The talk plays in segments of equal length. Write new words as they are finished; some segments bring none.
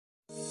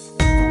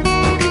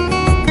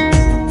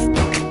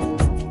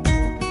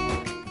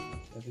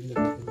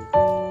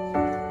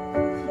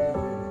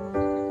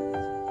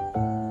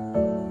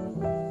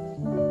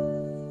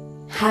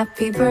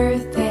Happy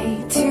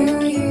birthday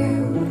to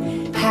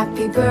you.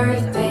 Happy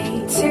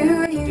birthday to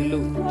you.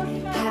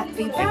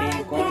 Happy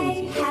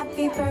birthday,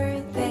 happy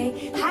birthday,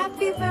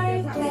 happy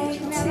birthday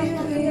to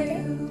you.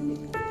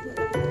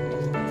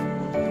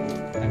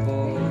 Ako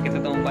kita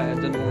tong pa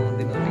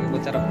jन्मदिन टिके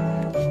बचार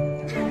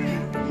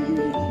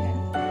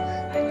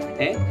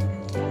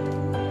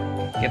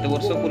केते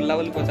वर्ष पुल्ला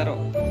बोली पचार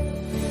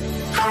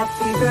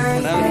Happy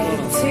birthday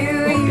to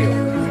you.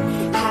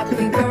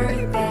 Happy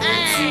birthday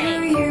to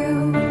you.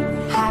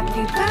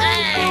 Happy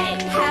birthday,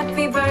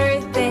 happy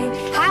birthday,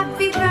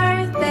 happy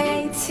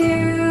birthday to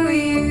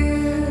you.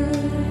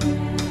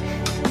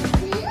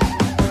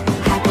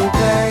 Happy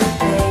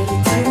birthday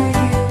to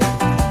you.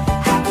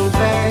 Happy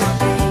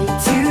birthday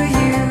to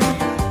you.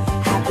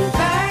 Happy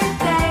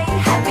birthday,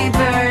 happy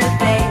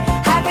birthday,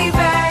 happy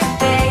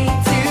birthday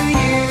to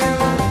you.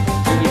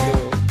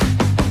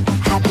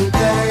 Happy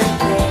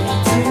birthday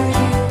to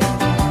you.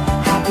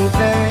 Happy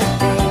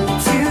birthday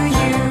to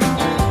you.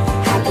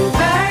 Happy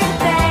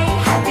birthday,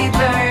 happy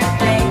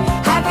birthday,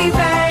 happy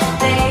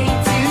birthday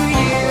to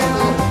you.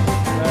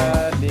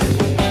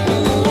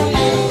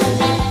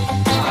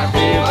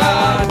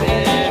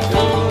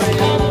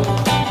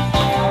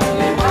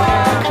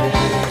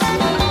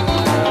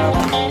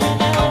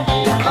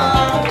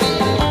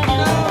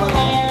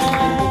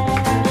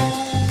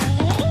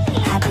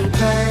 Happy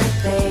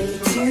birthday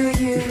to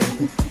you.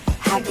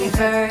 Happy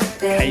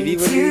birthday खाइबी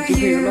to बोली चुप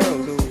you.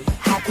 हो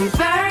Happy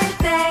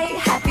birthday,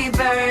 happy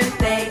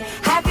birthday,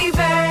 happy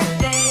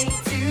birthday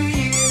to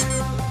you.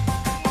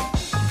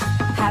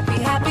 Happy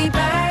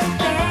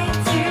birthday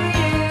to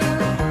you.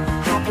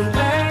 Happy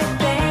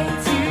birthday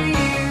to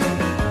you.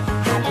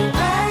 Happy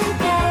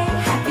birthday,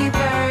 happy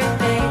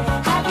birthday,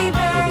 happy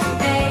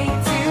birthday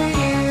to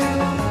you.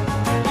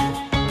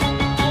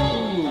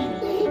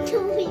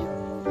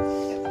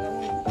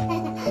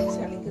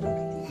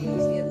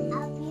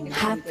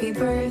 Happy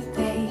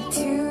birthday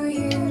to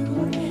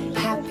you.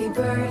 Happy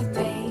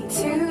birthday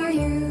to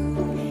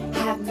you.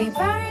 Happy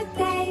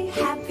birthday,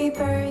 happy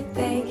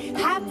birthday,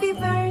 happy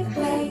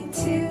birthday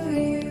to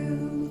you.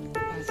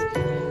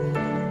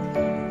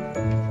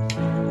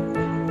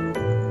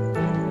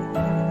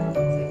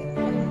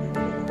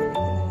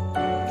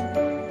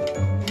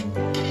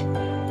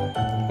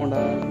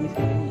 कोंडा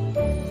मिसे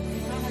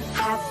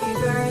Happy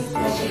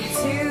birthday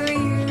to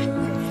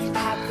you.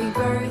 Happy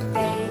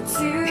birthday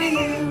to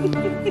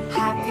you.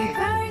 Happy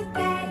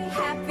birthday,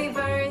 happy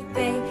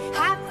birthday,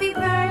 happy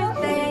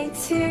birthday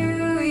to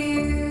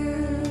you.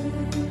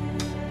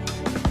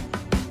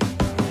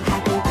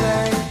 Happy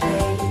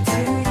birthday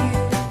to you.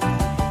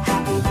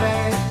 Happy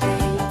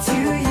birthday to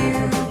you.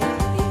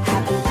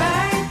 Happy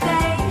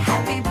birthday,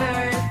 happy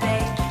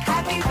birthday,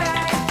 happy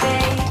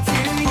birthday to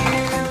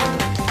you.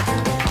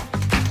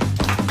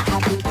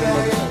 Happy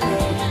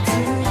birthday to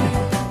you.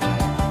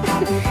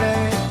 Happy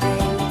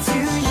birthday to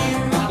you.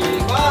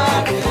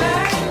 Happy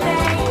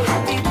birthday,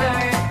 happy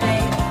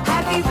birthday,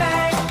 happy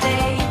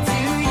birthday to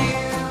you.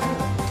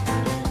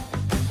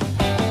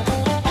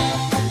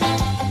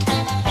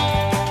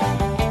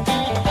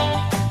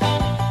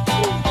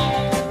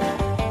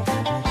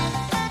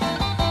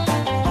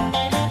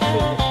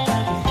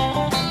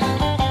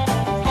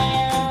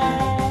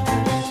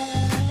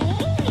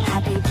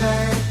 Happy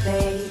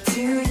birthday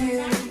to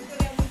you.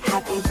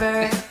 Happy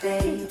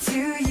birthday to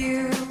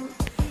you.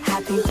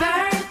 Happy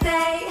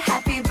birthday,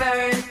 happy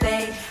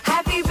birthday,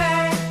 happy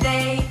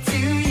birthday to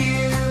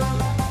you.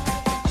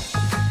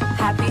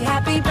 Happy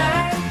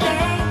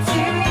birthday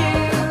to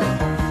you.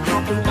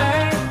 Happy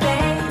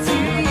birthday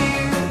to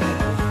you.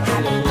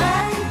 Happy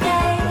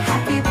birthday,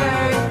 happy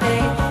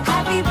birthday,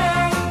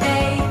 happy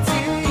birthday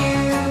to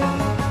you.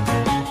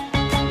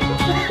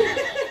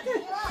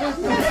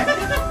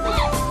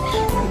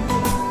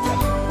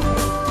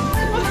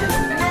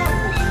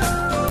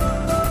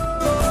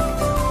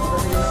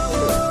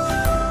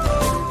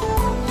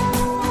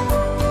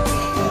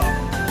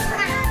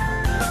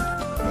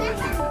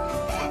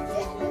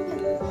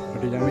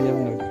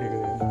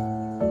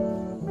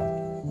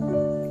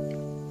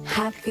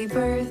 Happy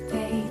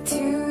birthday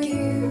to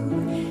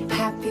you.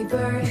 Happy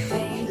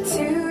birthday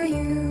to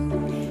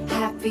you.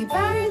 Happy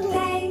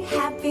birthday,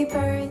 happy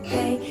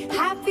birthday,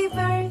 happy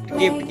birthday.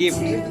 Gift, gift.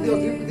 to Gift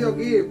you. दियो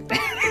gift.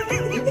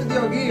 Gift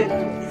दियो gift.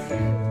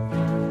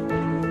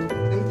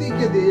 एमती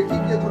के दे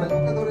ठीक है थोड़ा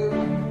का थोड़े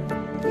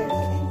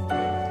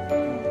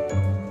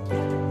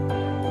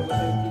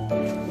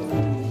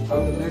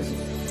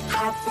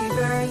Happy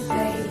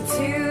birthday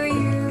to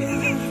you.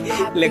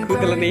 Happy Lekhu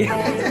kalau ni.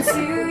 birthday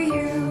to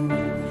you.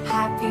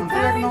 Happy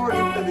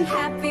birthday,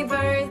 happy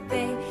birthday.